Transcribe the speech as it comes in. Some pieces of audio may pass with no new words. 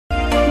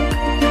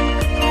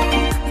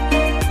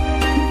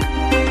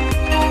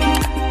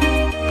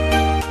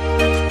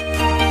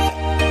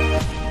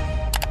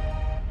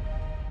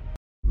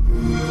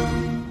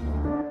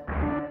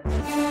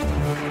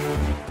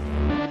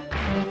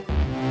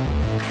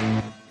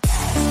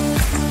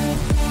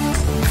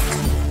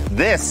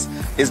This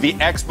is the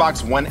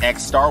Xbox One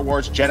X Star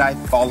Wars Jedi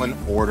Fallen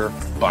Order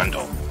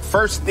bundle.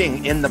 First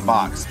thing in the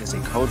box is a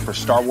code for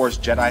Star Wars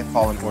Jedi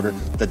Fallen Order,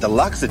 the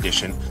Deluxe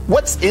Edition.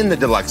 What's in the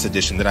Deluxe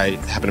Edition that I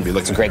happen to be looking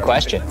at? It's a great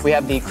question. We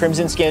have the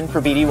Crimson Skin for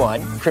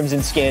BD1,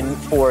 Crimson Skin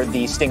for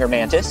the Stinger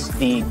Mantis,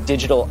 the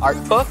digital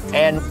art book,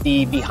 and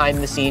the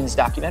behind-the-scenes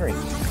documentary.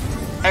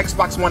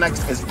 Xbox One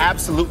X is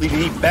absolutely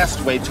the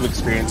best way to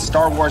experience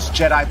Star Wars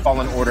Jedi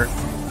Fallen Order.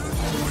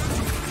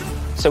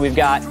 So we've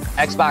got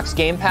Xbox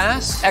Game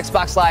Pass,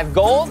 Xbox Live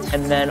Gold,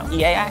 and then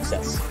EA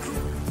Access.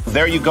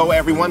 There you go,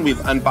 everyone. We've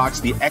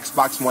unboxed the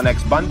Xbox One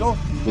X bundle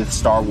with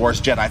Star Wars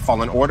Jedi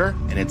Fallen Order,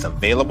 and it's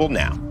available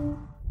now.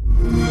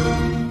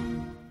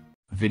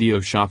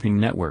 Video Shopping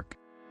Network,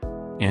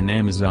 an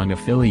Amazon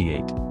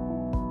affiliate.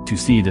 To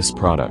see this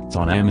product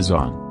on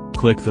Amazon,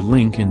 click the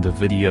link in the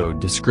video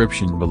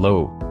description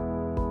below.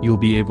 You'll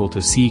be able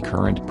to see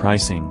current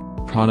pricing,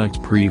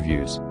 product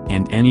previews,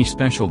 and any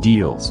special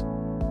deals.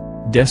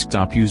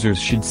 Desktop users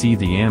should see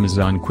the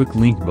Amazon quick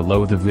link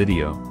below the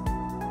video.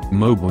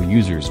 Mobile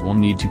users will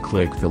need to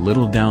click the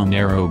little down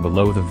arrow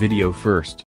below the video first.